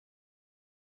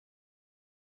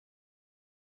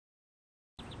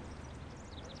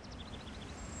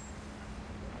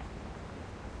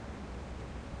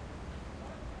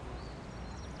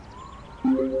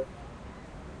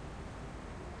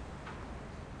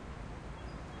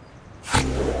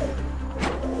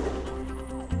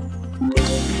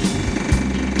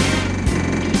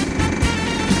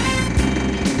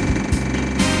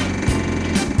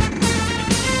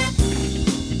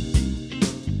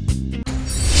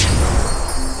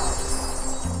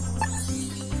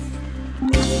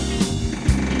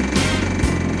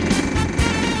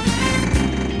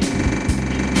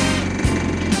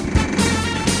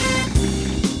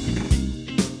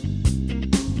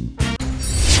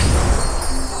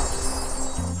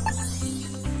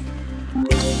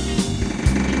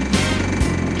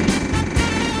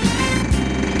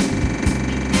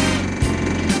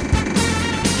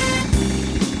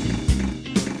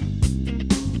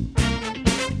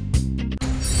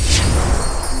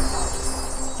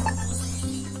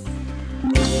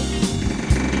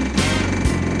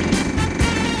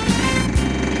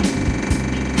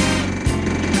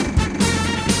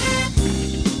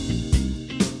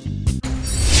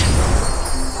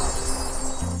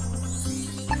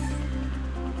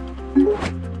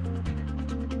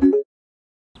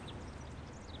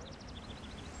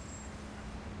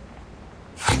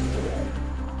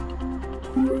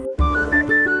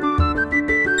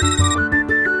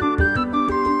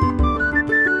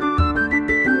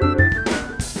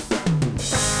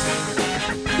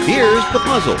Here's the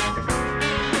puzzle.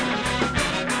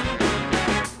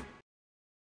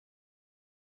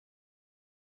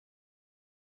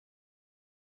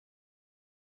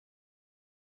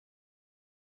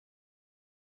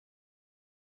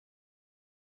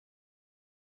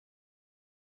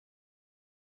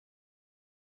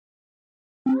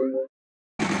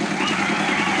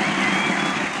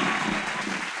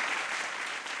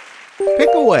 Pick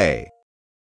away.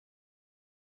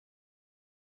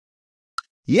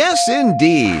 Yes,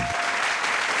 indeed.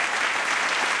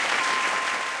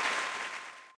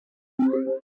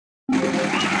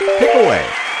 Pick away.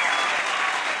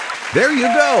 There you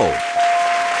go.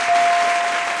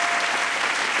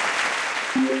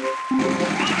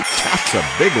 That's a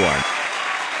big one.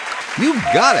 You've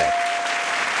got it.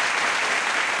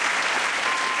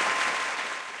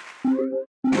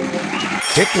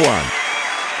 Pick one.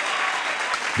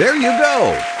 There you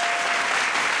go.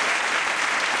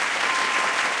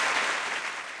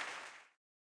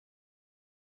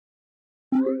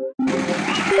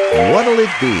 What'll it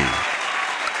be?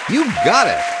 You've got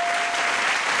it.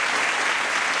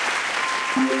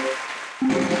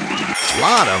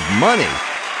 Lot of money.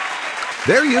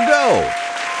 There you go.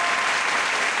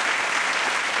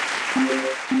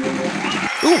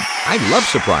 Ooh, I love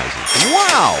surprises.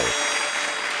 Wow!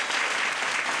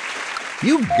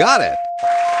 You've got it.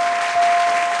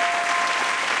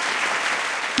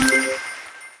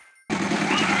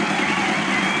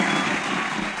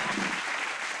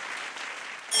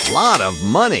 Lot of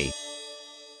money.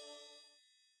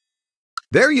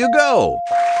 There you go.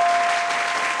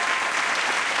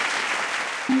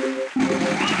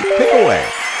 Pick away.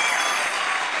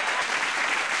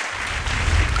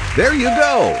 There you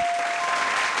go.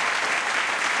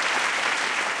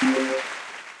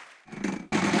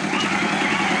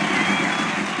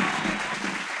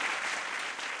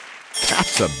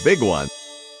 That's a big one.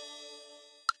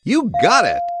 You got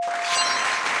it.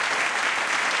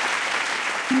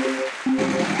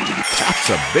 That's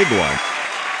a big one.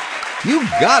 You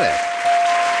got it.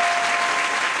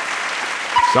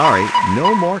 Sorry,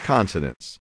 no more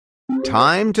consonants.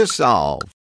 Time to solve.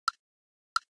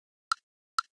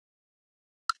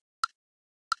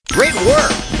 Great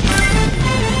work!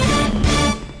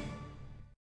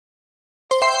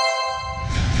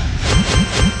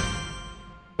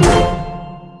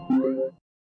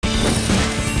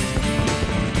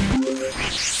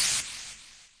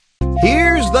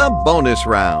 Here's the bonus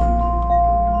round.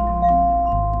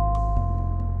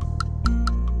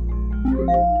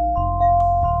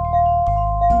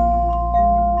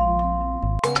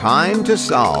 Time to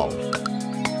solve.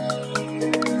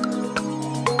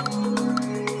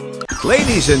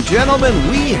 Ladies and gentlemen,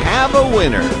 we have a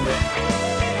winner.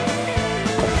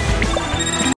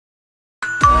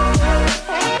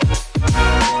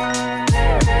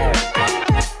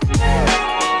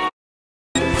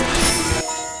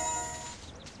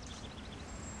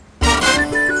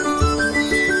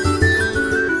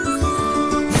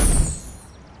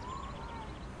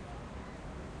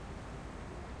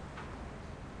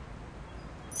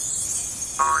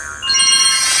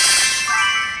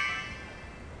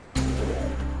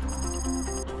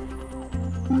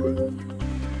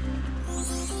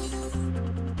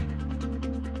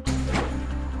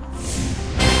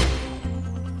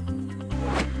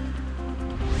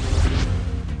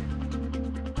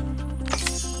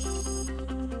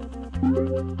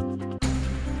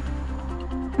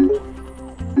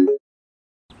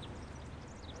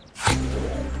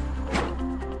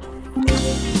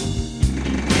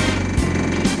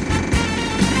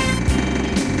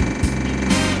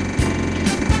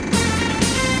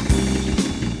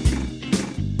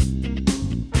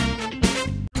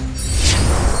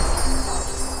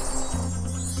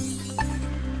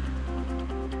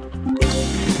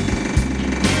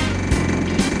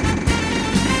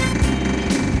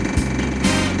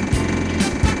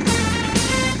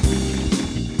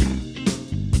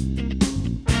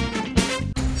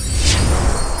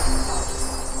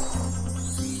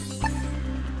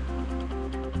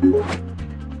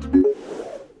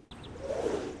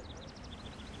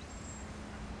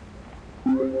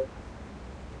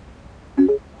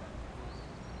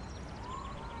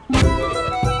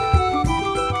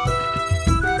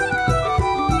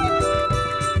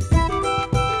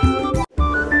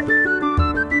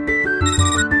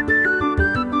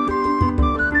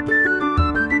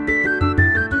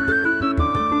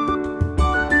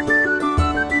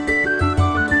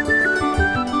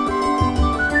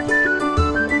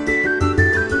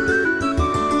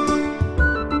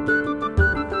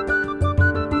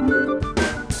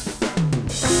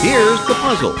 Here's the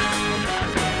puzzle.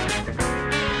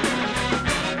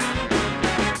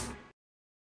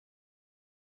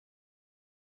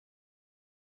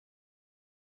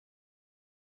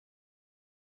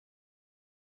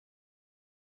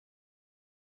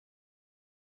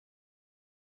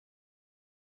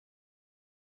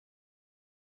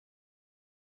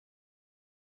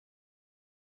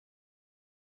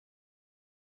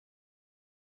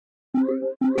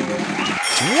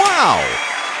 Wow!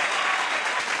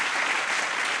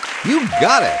 You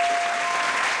got it!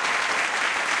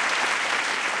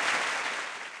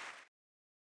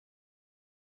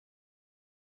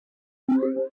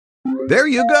 There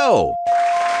you go!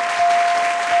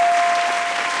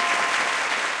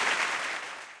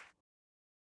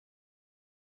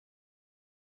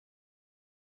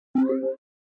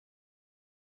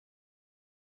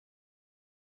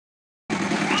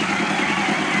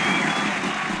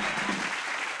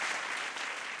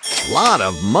 Lot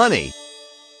of money!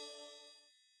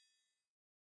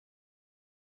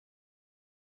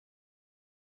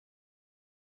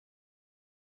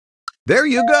 There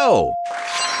you go!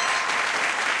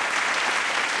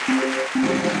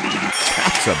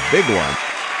 That's a big one.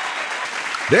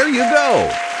 There you go!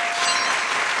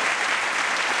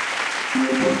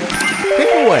 Pick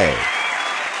away.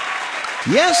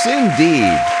 Yes,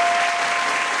 indeed.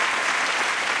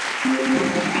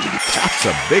 That's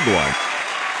a big one.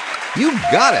 You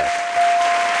got it.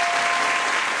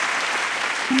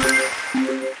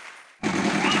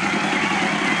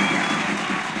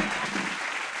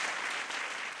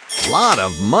 Lot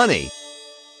of money.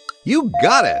 You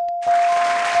got it.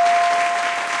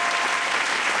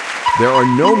 There are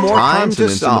no more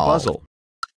consonants in the puzzle.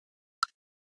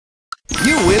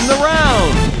 You win the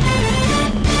round.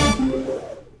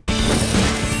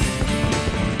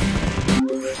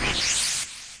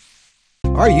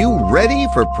 Are you ready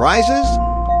for prizes?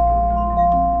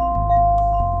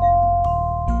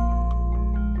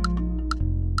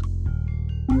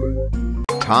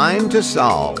 Time to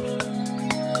solve.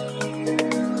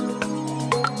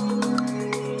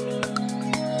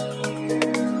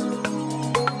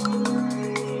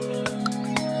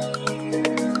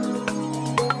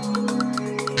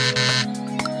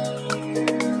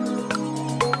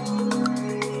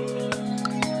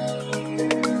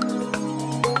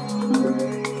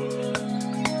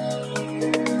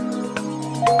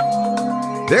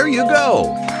 There you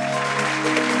go.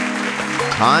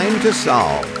 Time to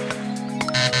solve.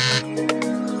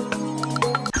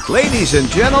 Ladies and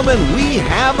gentlemen, we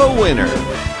have a winner.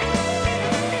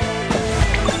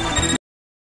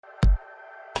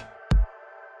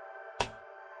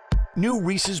 New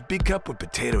Reese's Big Cup with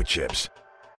potato chips.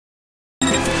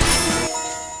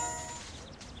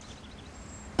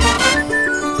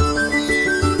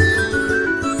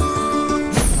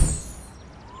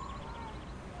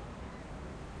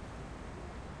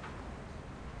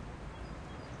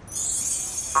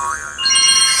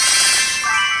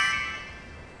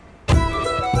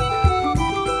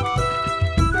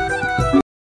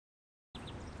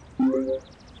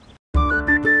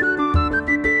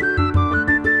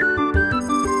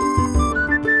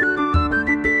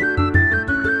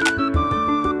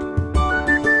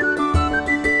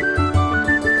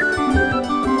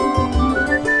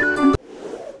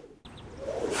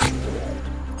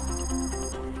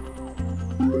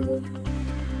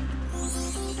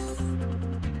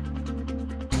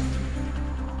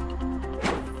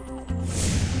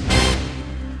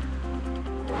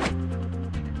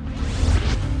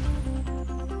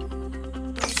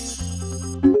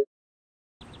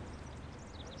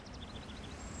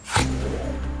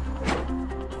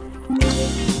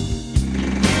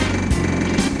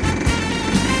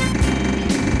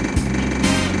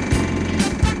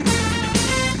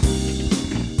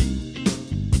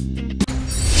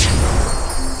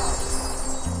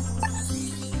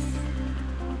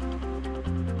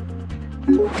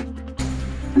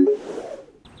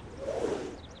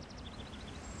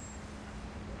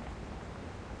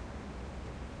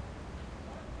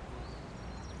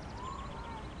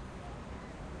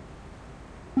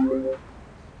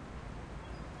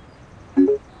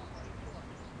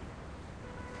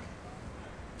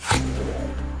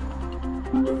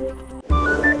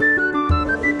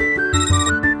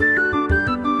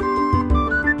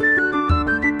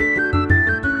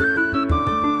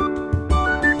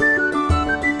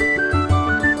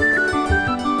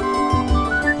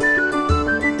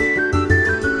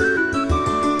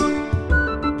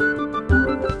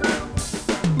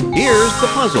 Here's the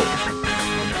puzzle.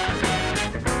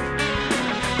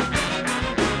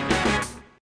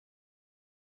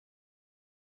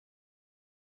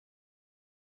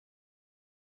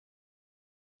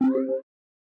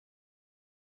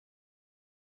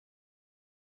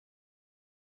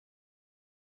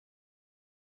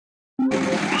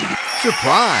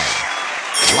 Surprise!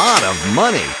 Lot of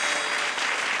money.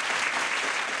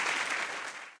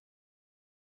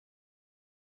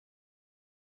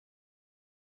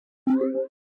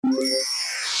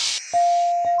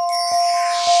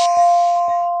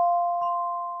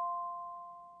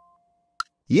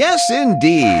 Yes,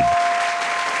 indeed.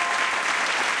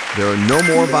 There are no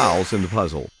more vowels in the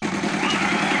puzzle.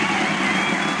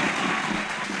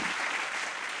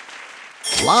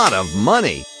 Lot of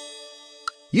money.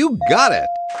 You got it.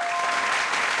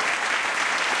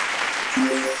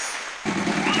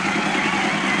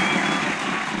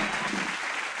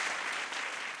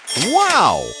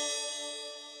 Wow!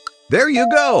 There you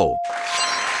go.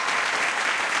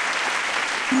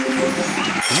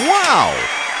 Wow!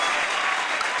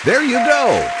 There you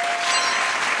go.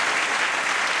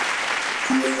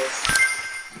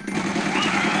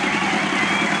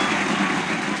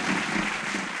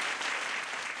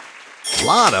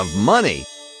 Lot of money.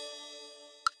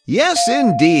 Yes,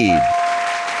 indeed.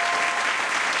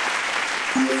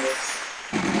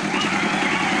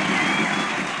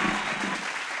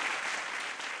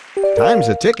 Time's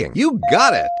a-ticking. You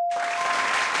got it.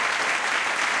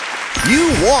 You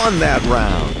won that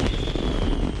round.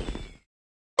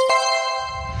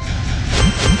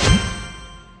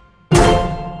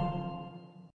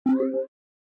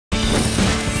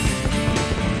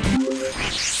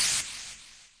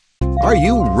 Are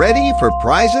you ready for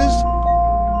prizes?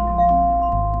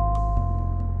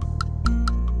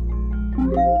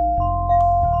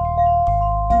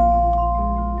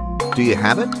 Do you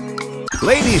have it?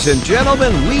 Ladies and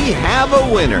gentlemen, we have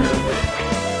a winner.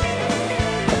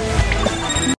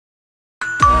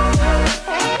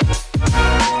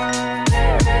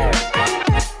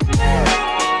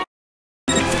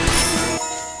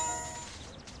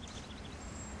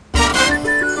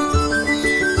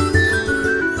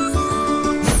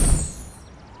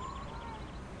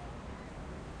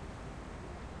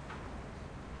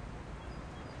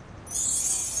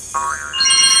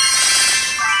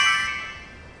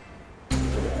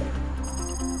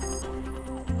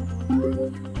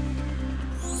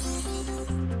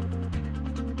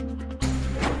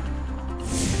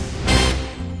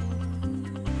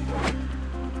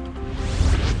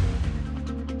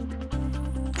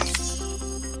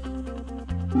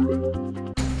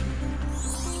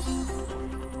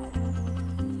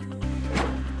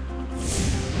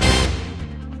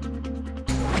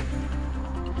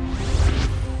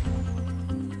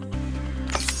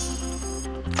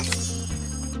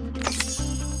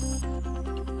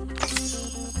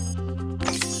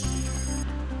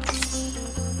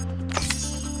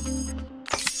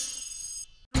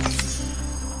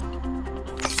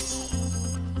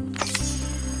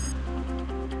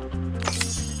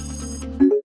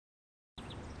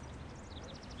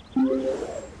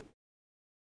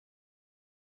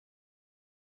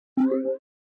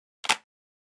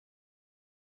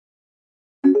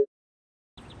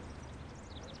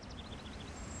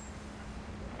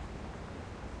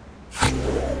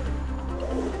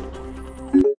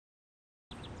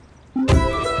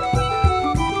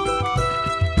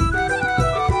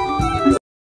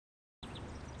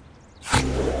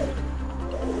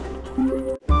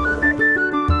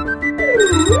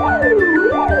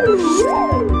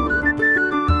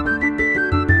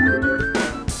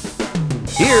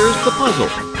 Here's the puzzle.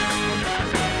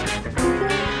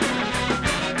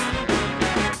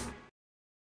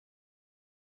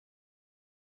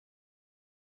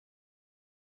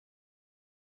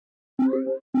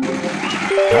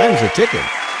 Time's a-ticking.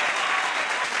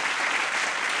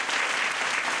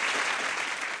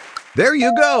 There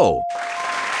you go.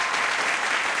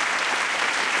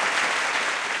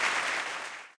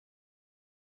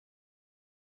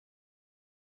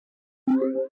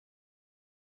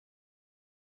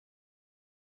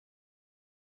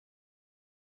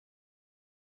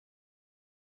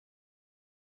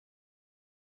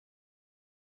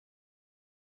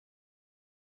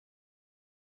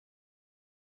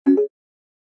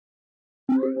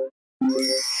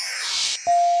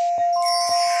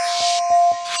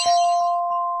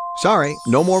 Sorry,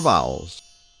 no more vowels.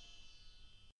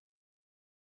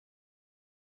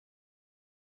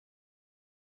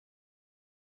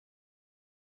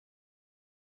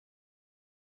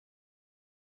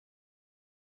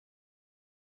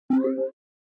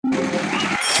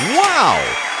 Wow!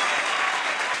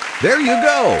 There you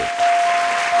go.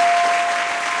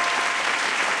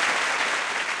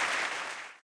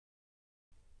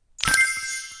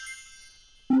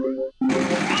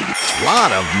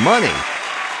 Lot of money.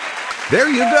 There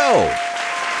you go.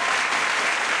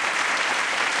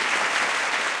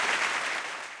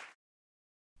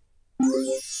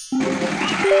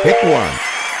 Pick one.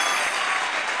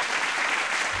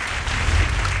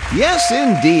 Yes,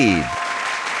 indeed.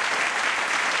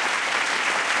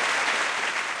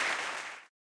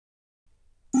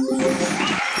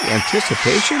 The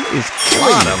anticipation is killing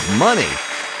me. Lot of money.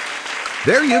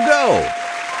 There you go.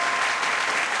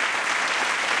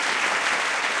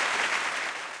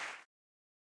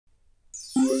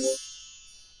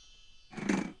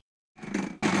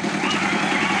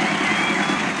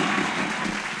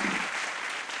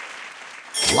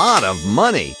 Lot of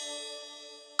money.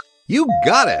 You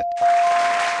got it.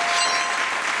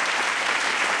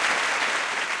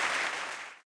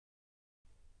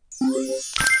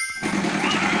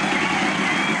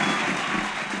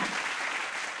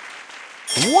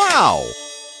 Wow!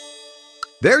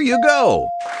 There you go.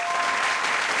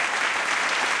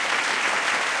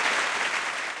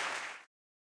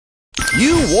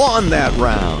 You won that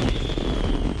round.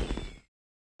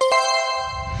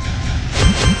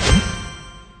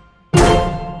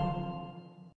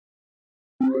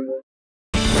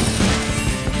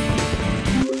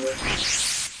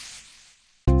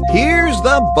 Here's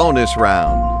the bonus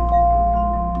round.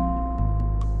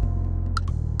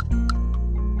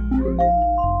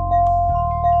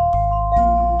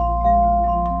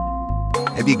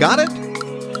 Have you got it?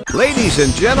 Ladies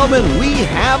and gentlemen, we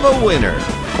have a winner.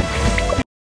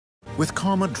 With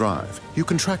Karma Drive, you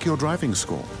can track your driving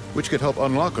score, which could help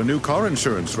unlock a new car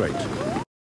insurance rate.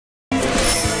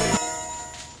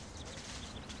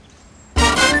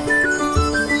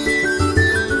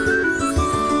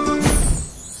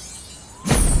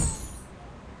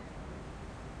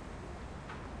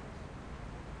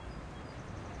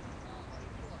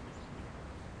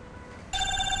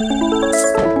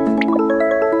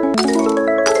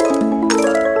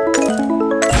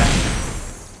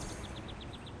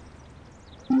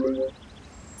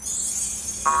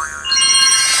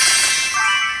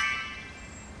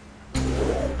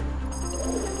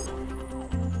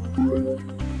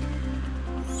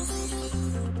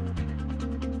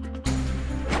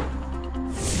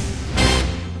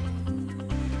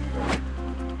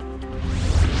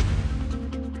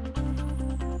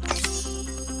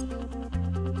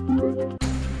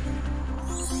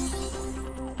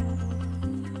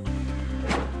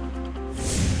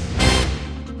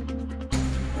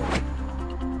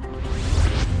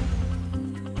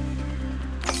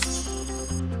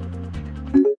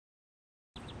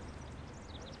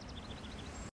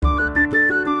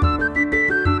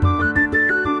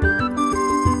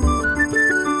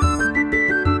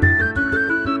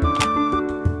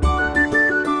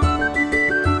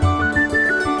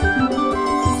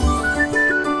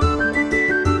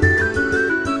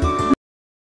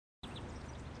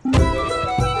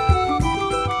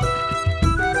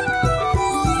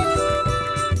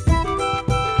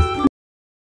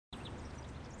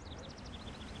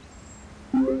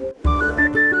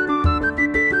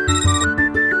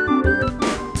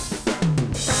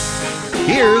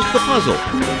 Here's the puzzle.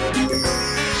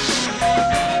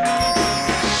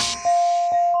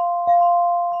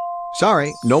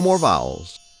 Sorry, no more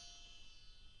vowels.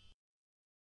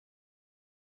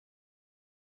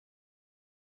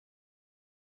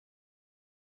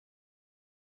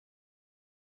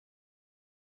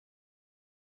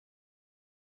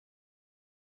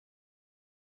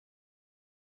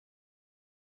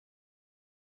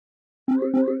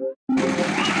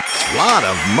 Lot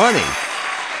of money.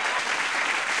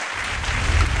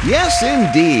 Yes,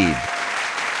 indeed.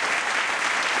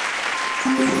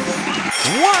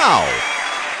 Wow!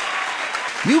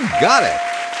 You got it.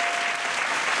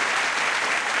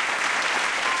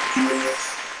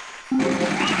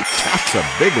 That's a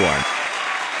big one.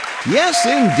 Yes,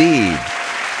 indeed.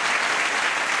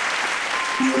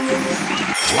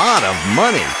 Lot of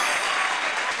money.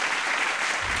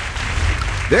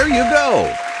 There you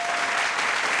go.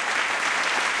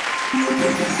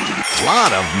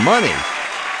 Lot of money.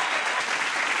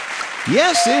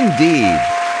 Yes, indeed.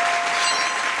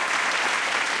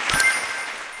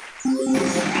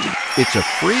 It's a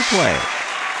free play.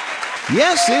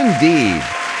 Yes, indeed.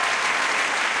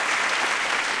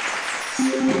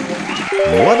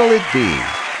 What'll it be?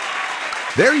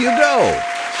 There you go.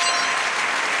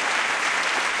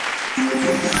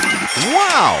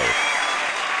 Wow!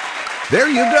 There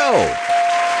you go.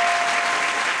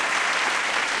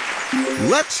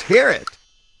 Let's hear it.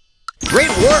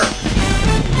 Great work.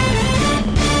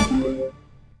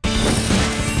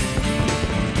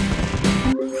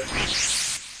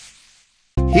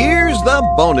 Here's the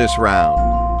bonus round.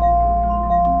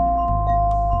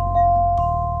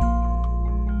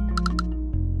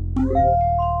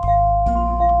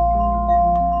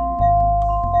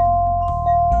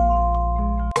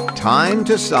 Time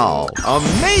to solve.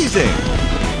 Amazing!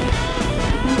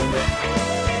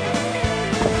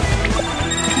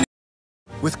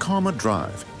 With Karma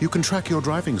Drive, you can track your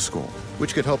driving score,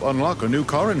 which could help unlock a new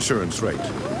car insurance rate.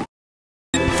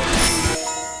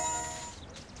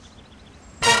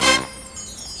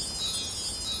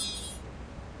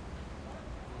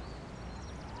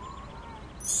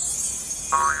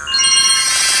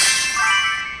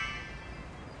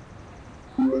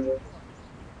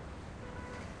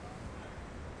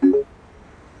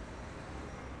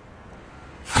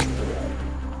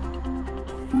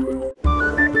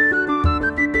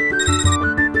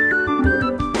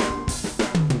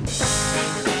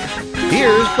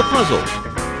 Here's the puzzle.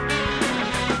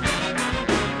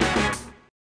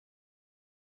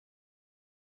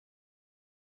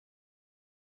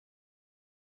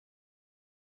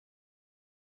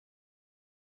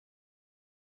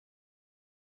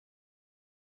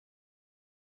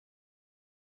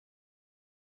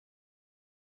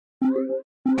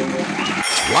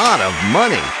 Lot of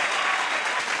money.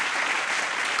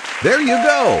 There you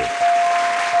go.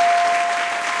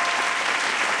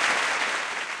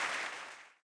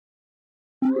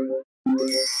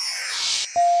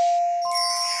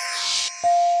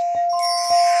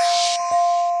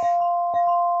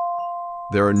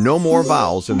 There are no more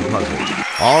vowels in the puzzle.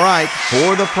 All right,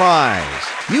 for the prize.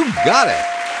 You got it.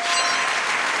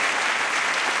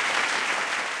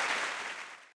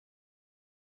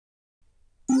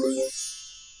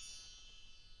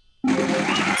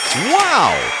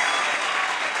 Wow!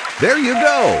 There you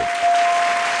go.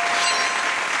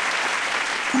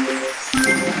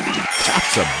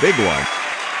 That's a big one.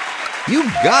 You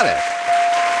got it.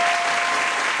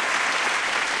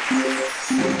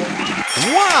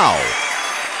 Wow!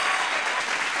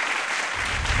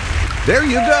 There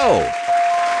you go.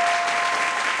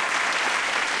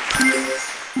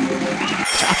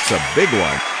 That's a big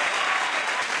one.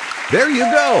 There you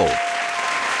go.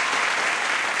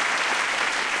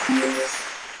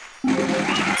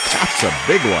 That's a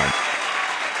big one.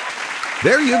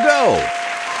 There you go.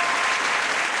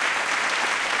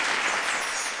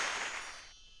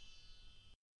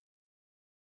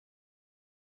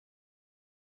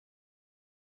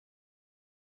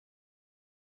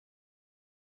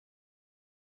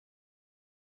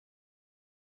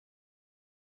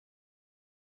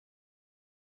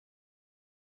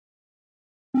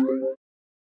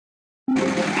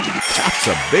 That's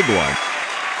a big one.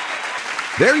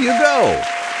 There you go.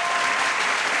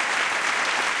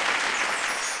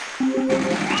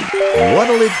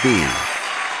 What'll it be?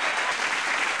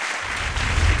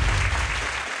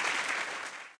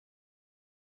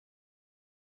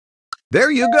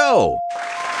 There you go.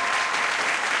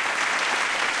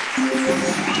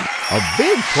 A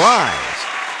big prize.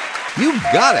 You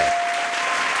got it.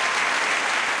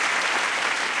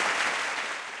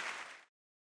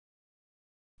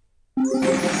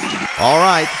 All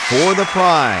right, for the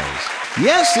prize.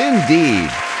 Yes, indeed.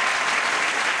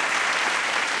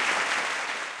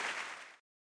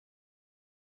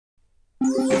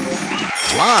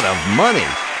 Lot of money.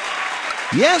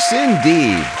 Yes,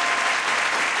 indeed.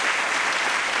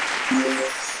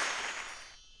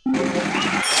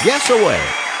 Guess away.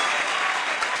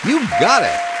 You got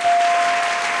it.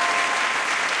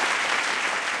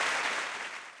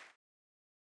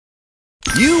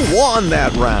 You won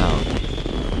that round.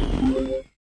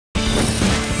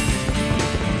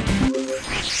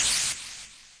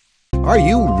 Are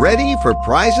you ready for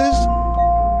prizes?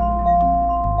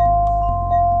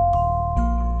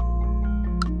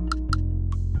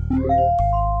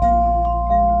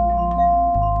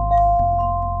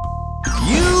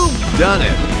 You've done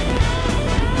it!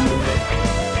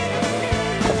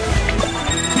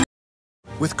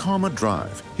 With Karma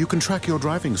Drive, you can track your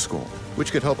driving score,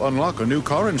 which could help unlock a new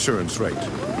car insurance rate.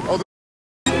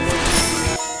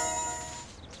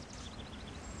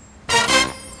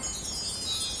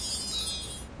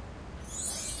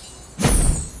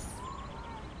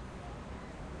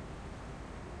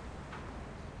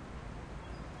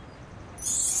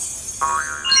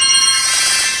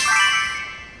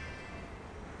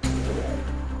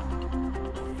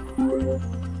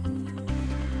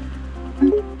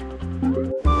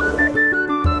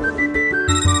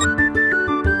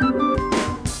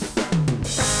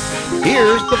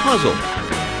 Here's the puzzle.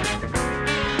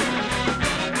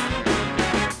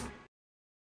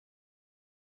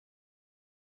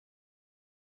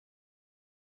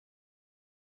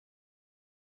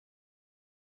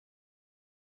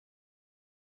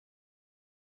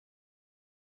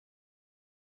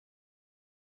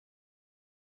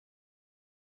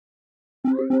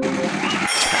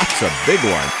 That's a big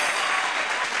one.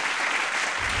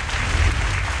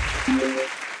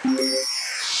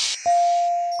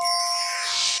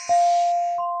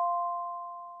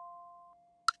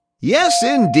 Yes,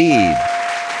 indeed.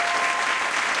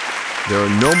 There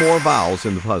are no more vowels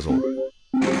in the puzzle.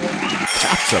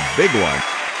 That's a big one.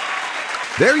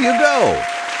 There you go.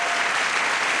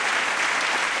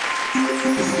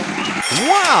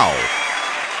 Wow!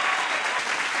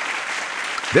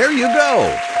 There you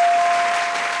go.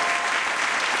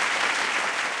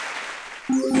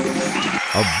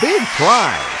 A big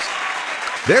prize.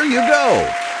 There you go.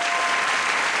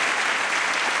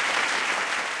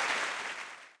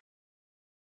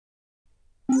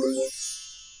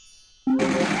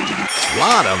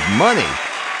 Lot of money.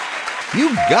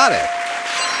 You got it.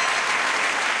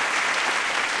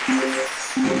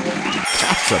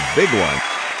 That's a big one.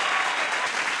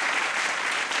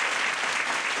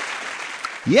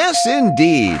 Yes,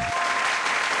 indeed.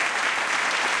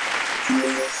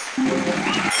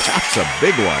 That's a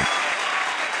big one.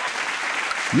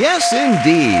 Yes,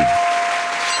 indeed.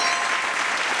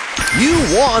 You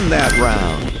won that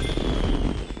round.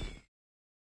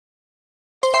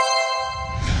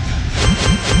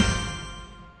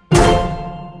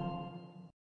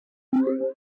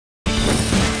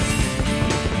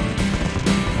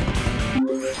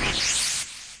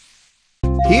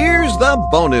 Here's the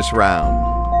bonus round.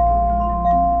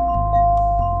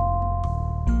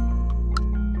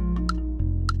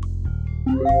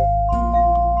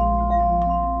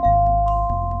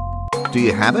 Do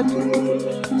you have it?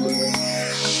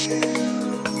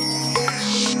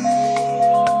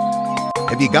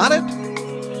 Have you got it?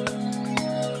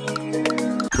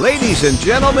 Ladies and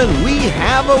gentlemen, we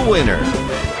have a winner.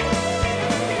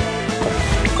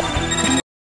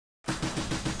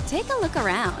 Take a look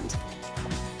around.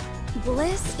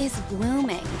 Bliss is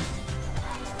blooming.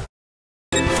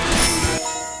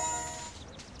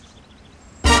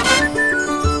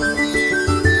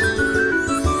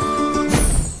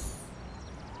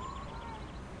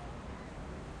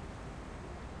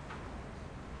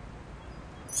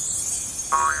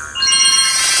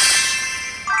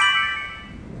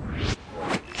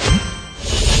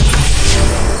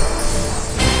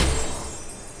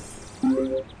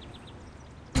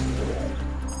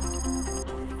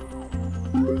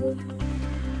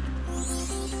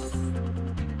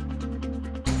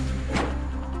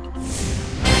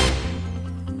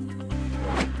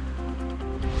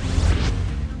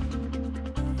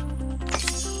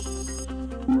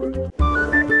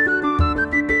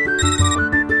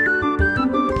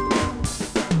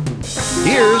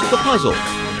 Here's the puzzle.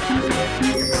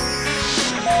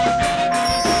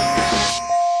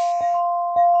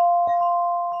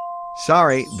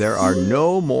 Sorry, there are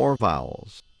no more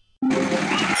vowels.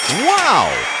 Wow!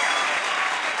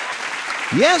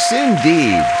 Yes,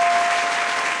 indeed.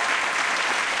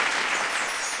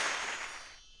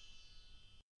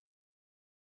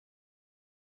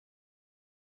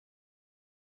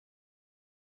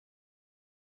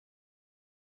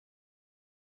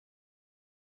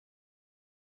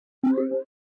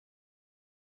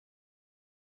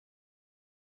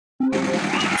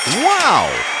 Wow!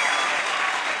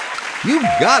 You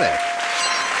got it!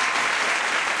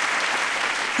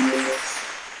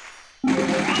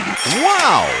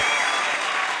 Wow!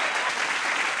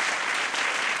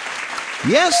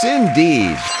 Yes,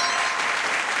 indeed.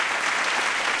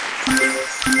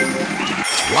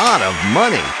 Lot of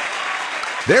money.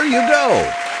 There you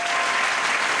go.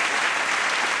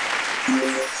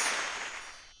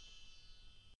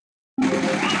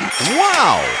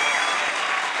 Wow!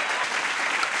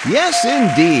 Yes,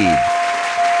 indeed.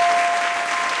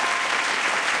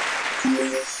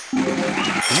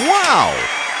 Wow!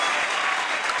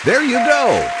 There you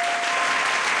go.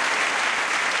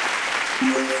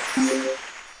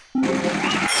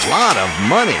 Lot of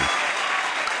money.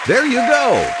 There you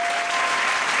go.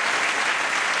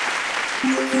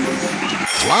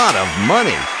 Lot of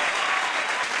money.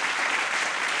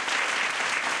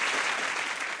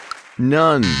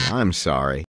 None, I'm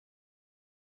sorry.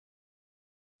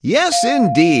 Yes,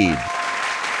 indeed.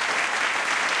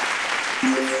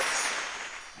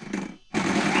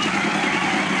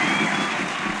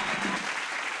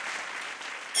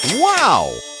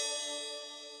 Wow!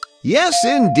 Yes,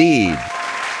 indeed.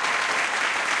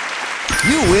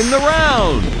 You win the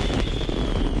round!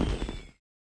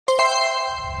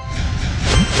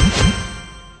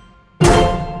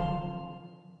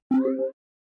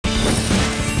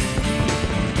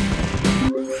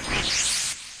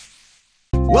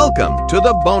 Welcome to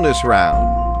the bonus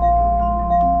round.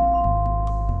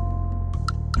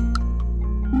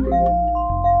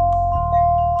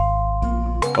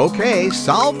 Okay,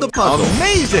 solve the puzzle.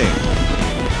 Amazing!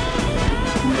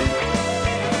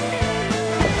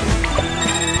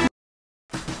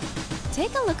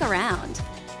 Take a look around.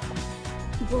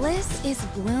 Bliss is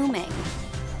blooming.